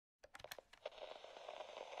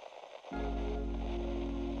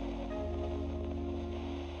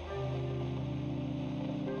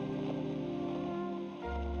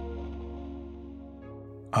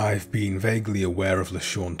I've been vaguely aware of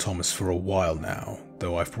LeSean Thomas for a while now,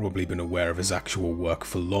 though I've probably been aware of his actual work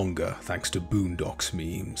for longer thanks to Boondocks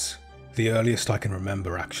memes. The earliest I can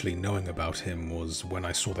remember actually knowing about him was when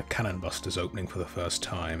I saw the Cannon Busters opening for the first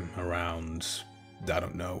time around,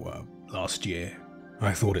 last year.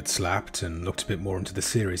 I thought it slapped and looked a bit more into the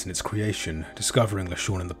series and its creation, discovering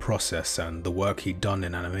LeSean in the process and the work he'd done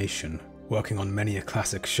in animation, working on many a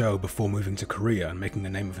classic show before moving to Korea and making a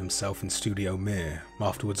name of himself in Studio Mir,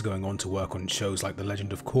 afterwards going on to work on shows like The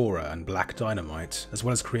Legend of Korra and Black Dynamite, as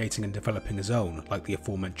well as creating and developing his own, like the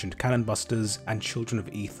aforementioned Cannon Busters and Children of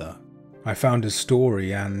Ether. I found his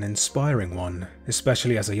story an inspiring one,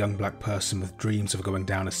 especially as a young black person with dreams of going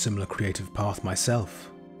down a similar creative path myself.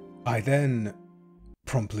 I then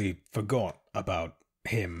promptly forgot about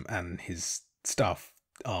him and his stuff.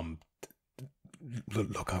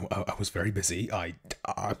 Look, I was very busy. I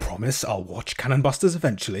promise I'll watch Cannon Busters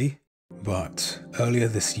eventually. But earlier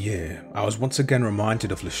this year, I was once again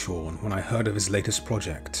reminded of LeSean when I heard of his latest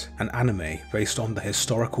project, an anime based on the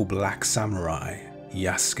historical black samurai,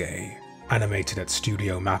 Yasuke. Animated at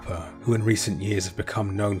Studio Mappa, who in recent years have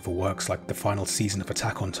become known for works like the final season of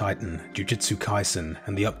Attack on Titan, Jujutsu Kaisen,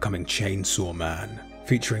 and the upcoming Chainsaw Man.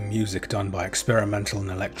 Featuring music done by experimental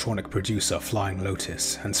and electronic producer Flying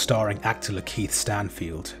Lotus, and starring actor Lakeith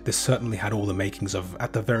Stanfield, this certainly had all the makings of,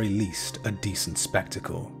 at the very least, a decent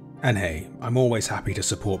spectacle. And hey, I'm always happy to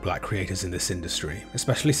support black creators in this industry,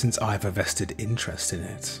 especially since I have a vested interest in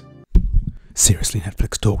it. Seriously,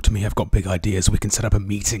 Netflix, talk to me, I've got big ideas, we can set up a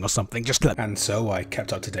meeting or something, just let— And so I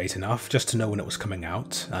kept up to date enough just to know when it was coming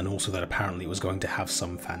out, and also that apparently it was going to have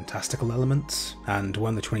some fantastical elements, and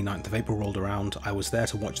when the 29th of April rolled around, I was there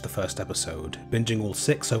to watch the first episode, binging all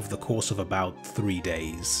 6 over the course of about 3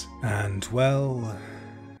 days. And well,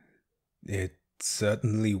 it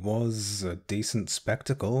certainly was a decent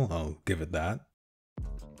spectacle, I'll give it that.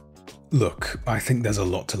 Look, I think there's a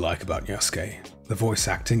lot to like about Yasuke. The voice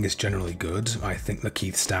acting is generally good, I think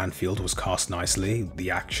Lakeith Stanfield was cast nicely,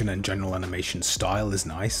 the action and general animation style is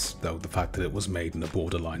nice, though the fact that it was made in a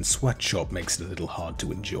borderline sweatshop makes it a little hard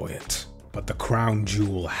to enjoy it. But the crown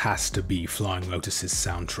jewel has to be Flying Lotus's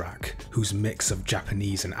soundtrack, whose mix of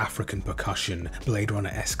Japanese and African percussion, Blade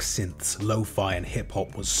Runner-esque synths, lo-fi and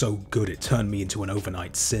hip-hop was so good it turned me into an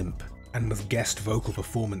overnight simp. And with guest vocal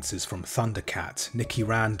performances from Thundercat, Nikki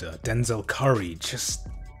Randa, Denzel Curry, just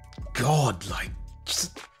go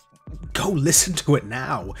listen to it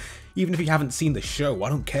now. Even if you haven't seen the show, I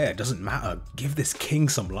don't care, it doesn't matter. Give this king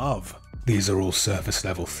some love. These are all surface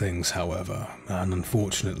level things, however, and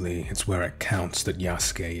unfortunately, it's where it counts that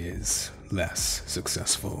Yasuke is less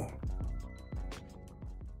successful.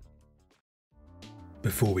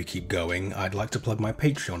 Before we keep going, I'd like to plug my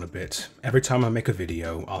Patreon a bit. Every time I make a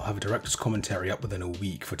video, I'll have a director's commentary up within a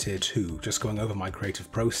week for Tier 2, just going over my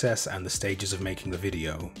creative process and the stages of making the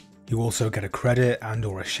video. You also get a credit and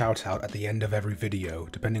or a shout out at the end of every video,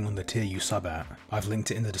 depending on the tier you sub at. I've linked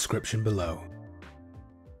it in the description below.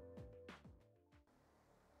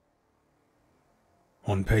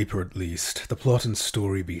 On paper at least, the plot and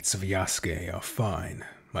story beats of Yasuke are fine,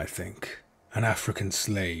 I think. An African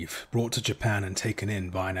slave, brought to Japan and taken in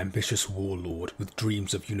by an ambitious warlord with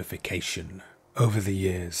dreams of unification. Over the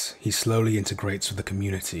years, he slowly integrates with the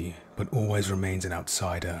community, but always remains an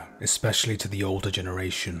outsider, especially to the older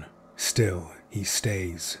generation. Still, he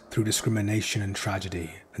stays, through discrimination and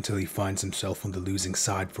tragedy, until he finds himself on the losing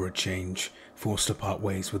side for a change, forced to part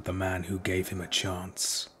ways with the man who gave him a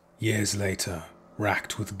chance. Years later,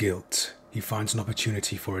 racked with guilt, he finds an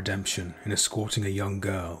opportunity for redemption in escorting a young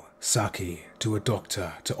girl, Saki, to a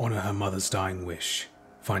doctor to honor her mother's dying wish,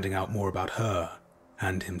 finding out more about her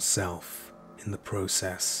and himself in the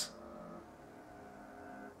process.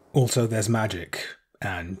 Also there's magic,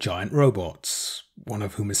 and giant robots, one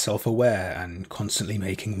of whom is self-aware and constantly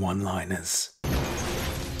making one-liners.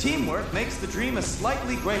 Teamwork makes the dream a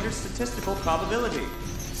slightly greater statistical probability.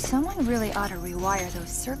 Someone really ought to rewire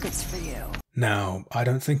those circuits for you. Now, I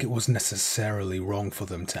don't think it was necessarily wrong for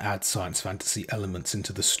them to add science fantasy elements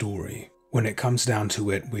into the story. When it comes down to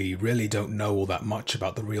it, we really don't know all that much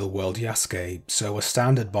about the real-world Yasuke, so a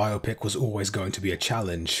standard biopic was always going to be a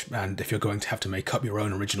challenge, and if you're going to have to make up your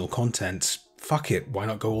own original content, fuck it, why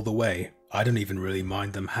not go all the way? I don't even really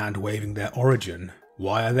mind them hand-waving their origin.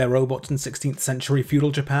 Why are there robots in 16th century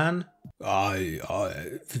feudal Japan? The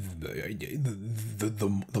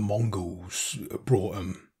Mongols brought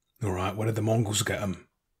them. Alright, where did the Mongols get them?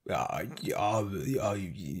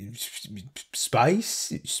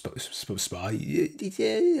 Space?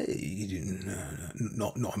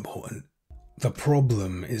 Not important. The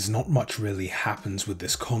problem is not much really happens with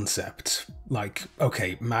this concept. Like,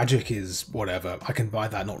 okay, magic is whatever, I can buy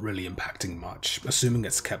that not really impacting much, assuming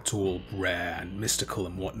it's kept all rare and mystical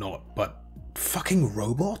and whatnot, but fucking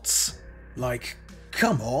robots? Like,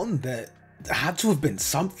 come on, there had to have been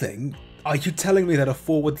something. Are you telling me that a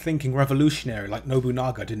forward-thinking revolutionary like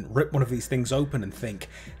Nobunaga didn't rip one of these things open and think,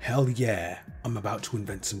 hell yeah, I'm about to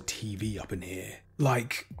invent some TV up in here?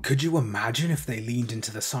 Like, could you imagine if they leaned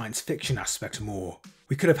into the science fiction aspect more?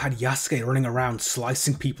 We could have had Yasuke running around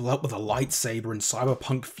slicing people up with a lightsaber in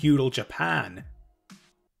cyberpunk feudal Japan.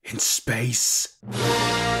 In space.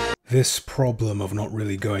 This problem of not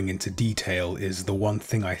really going into detail is the one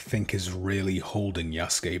thing I think is really holding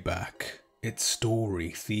Yasuke back. Its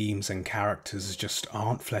story, themes, and characters just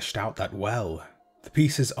aren't fleshed out that well. The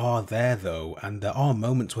pieces are there though, and there are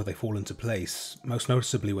moments where they fall into place, most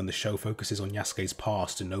noticeably when the show focuses on Yasuke's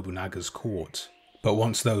past in Nobunaga's court. But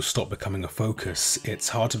once those stop becoming a focus, it's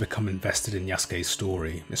hard to become invested in Yasuke's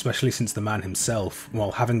story, especially since the man himself,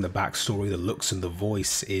 while having the backstory, the looks, and the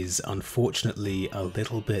voice, is unfortunately a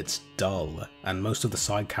little bit dull, and most of the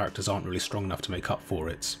side characters aren't really strong enough to make up for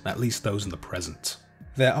it, at least those in the present.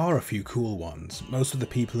 There are a few cool ones. Most of the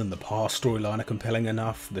people in the past storyline are compelling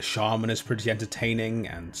enough, the shaman is pretty entertaining,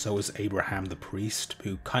 and so is Abraham the priest,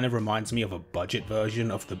 who kind of reminds me of a budget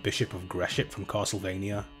version of the Bishop of Gresham from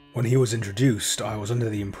Castlevania. When he was introduced, I was under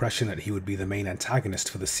the impression that he would be the main antagonist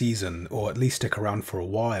for the season, or at least stick around for a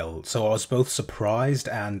while, so I was both surprised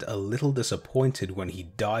and a little disappointed when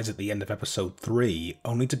he dies at the end of episode 3,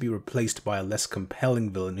 only to be replaced by a less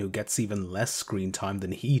compelling villain who gets even less screen time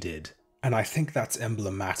than he did. And I think that's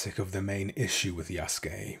emblematic of the main issue with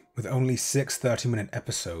Yasuke. With only 6 30-minute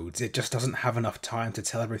episodes, it just doesn't have enough time to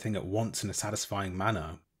tell everything at once in a satisfying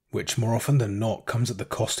manner, which more often than not comes at the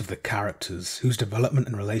cost of the characters, whose development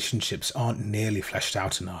and relationships aren't nearly fleshed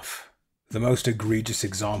out enough. The most egregious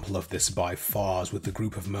example of this by far is with the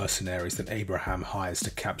group of mercenaries that Abraham hires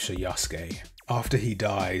to capture Yasuke. After he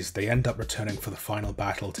dies, they end up returning for the final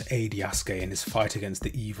battle to aid Yasuke in his fight against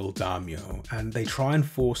the evil daimyo, and they try and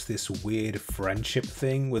force this weird friendship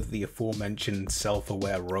thing with the aforementioned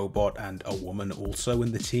self-aware robot and a woman also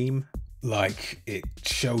in the team. Like, it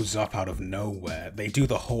shows up out of nowhere. They do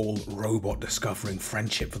the whole robot discovering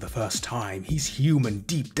friendship for the first time, he's human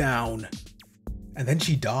deep down. And then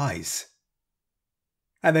she dies.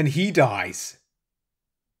 And then he dies.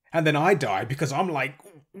 And then I die because I'm like,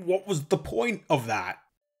 what was the point of that?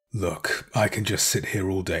 Look, I can just sit here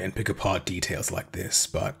all day and pick apart details like this,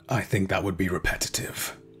 but I think that would be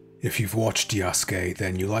repetitive. If you've watched Yasuke,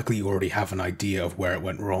 then you likely already have an idea of where it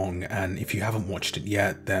went wrong, and if you haven't watched it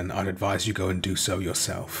yet, then I'd advise you go and do so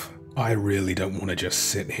yourself. I really don't want to just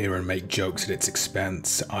sit here and make jokes at its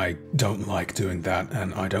expense. I don't like doing that,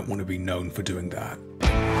 and I don't want to be known for doing that.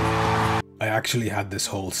 I actually had this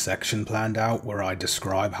whole section planned out where I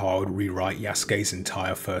describe how I would rewrite Yasuke's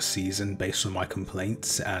entire first season based on my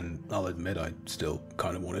complaints, and I'll admit I still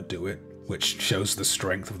kind of want to do it, which shows the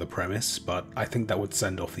strength of the premise, but I think that would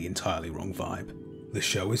send off the entirely wrong vibe. The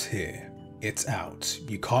show is here. It's out.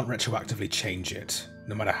 You can't retroactively change it,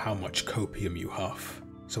 no matter how much copium you huff.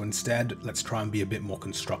 So instead, let's try and be a bit more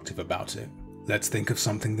constructive about it. Let's think of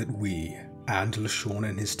something that we, and LeSean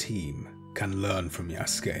and his team, can learn from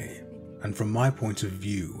Yasuke. And from my point of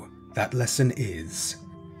view, that lesson is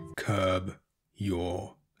curb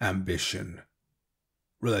your ambition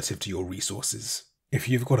relative to your resources. If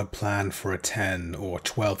you've got a plan for a 10 or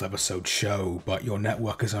 12 episode show, but your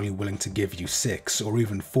network is only willing to give you 6 or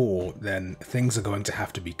even 4, then things are going to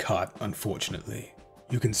have to be cut, unfortunately.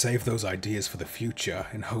 You can save those ideas for the future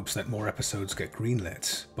in hopes that more episodes get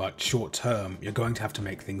greenlit, but short term, you're going to have to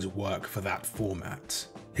make things work for that format.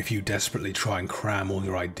 If you desperately try and cram all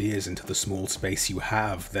your ideas into the small space you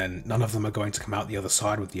have, then none of them are going to come out the other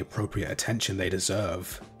side with the appropriate attention they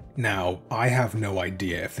deserve. Now, I have no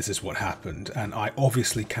idea if this is what happened, and I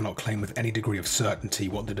obviously cannot claim with any degree of certainty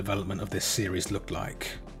what the development of this series looked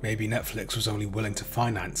like. Maybe Netflix was only willing to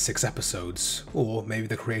finance 6 episodes, or maybe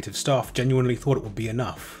the creative staff genuinely thought it would be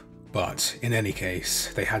enough. But in any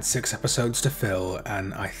case, they had 6 episodes to fill,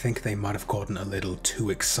 and I think they might have gotten a little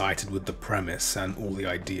too excited with the premise and all the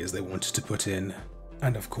ideas they wanted to put in.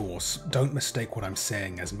 And of course, don't mistake what I'm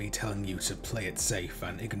saying as me telling you to play it safe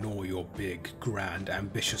and ignore your big, grand,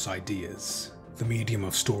 ambitious ideas. The medium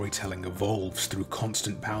of storytelling evolves through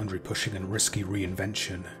constant boundary pushing and risky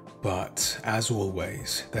reinvention. But, as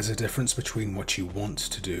always, there's a difference between what you want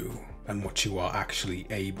to do and what you are actually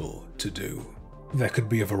able to do. There could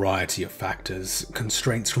be a variety of factors,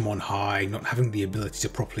 constraints from on high, not having the ability to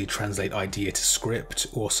properly translate idea to script,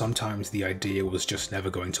 or sometimes the idea was just never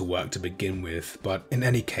going to work to begin with, but in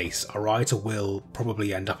any case, a writer will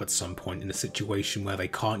probably end up at some point in a situation where they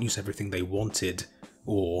can't use everything they wanted,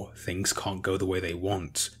 or things can't go the way they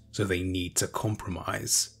want, so they need to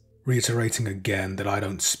compromise. Reiterating again that I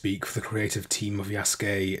don't speak for the creative team of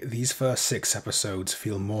Yasuke, these first 6 episodes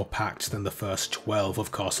feel more packed than the first 12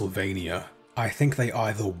 of Castlevania. I think they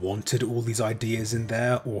either wanted all these ideas in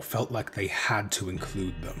there or felt like they had to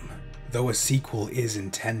include them. Though a sequel is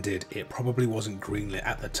intended, it probably wasn't greenlit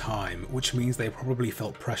at the time, which means they probably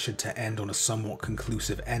felt pressured to end on a somewhat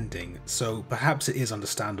conclusive ending, so perhaps it is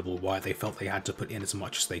understandable why they felt they had to put in as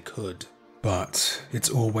much as they could. But it's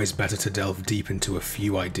always better to delve deep into a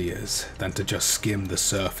few ideas than to just skim the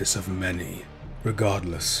surface of many.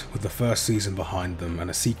 Regardless, with the first season behind them and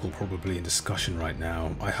a sequel probably in discussion right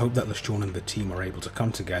now, I hope that LeSean and the team are able to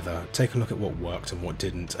come together, take a look at what worked and what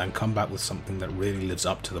didn't, and come back with something that really lives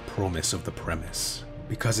up to the promise of the premise.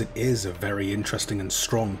 Because it is a very interesting and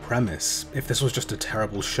strong premise. If this was just a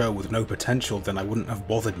terrible show with no potential, then I wouldn't have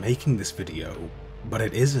bothered making this video. But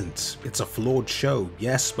it isn't. It's a flawed show,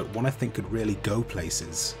 yes, but one I think could really go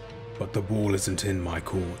places. But the ball isn't in my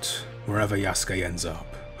court. Wherever Yasuke ends up,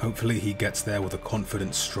 hopefully he gets there with a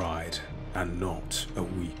confident stride, and not a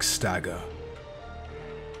weak stagger.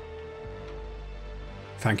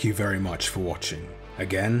 Thank you very much for watching.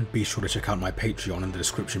 Again, be sure to check out my Patreon in the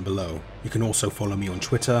description below. You can also follow me on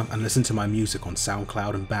Twitter and listen to my music on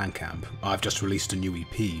SoundCloud and Bandcamp. I've just released a new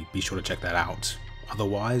EP, be sure to check that out.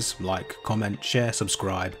 Otherwise, like, comment, share,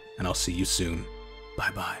 subscribe, and I'll see you soon.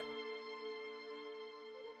 Bye bye.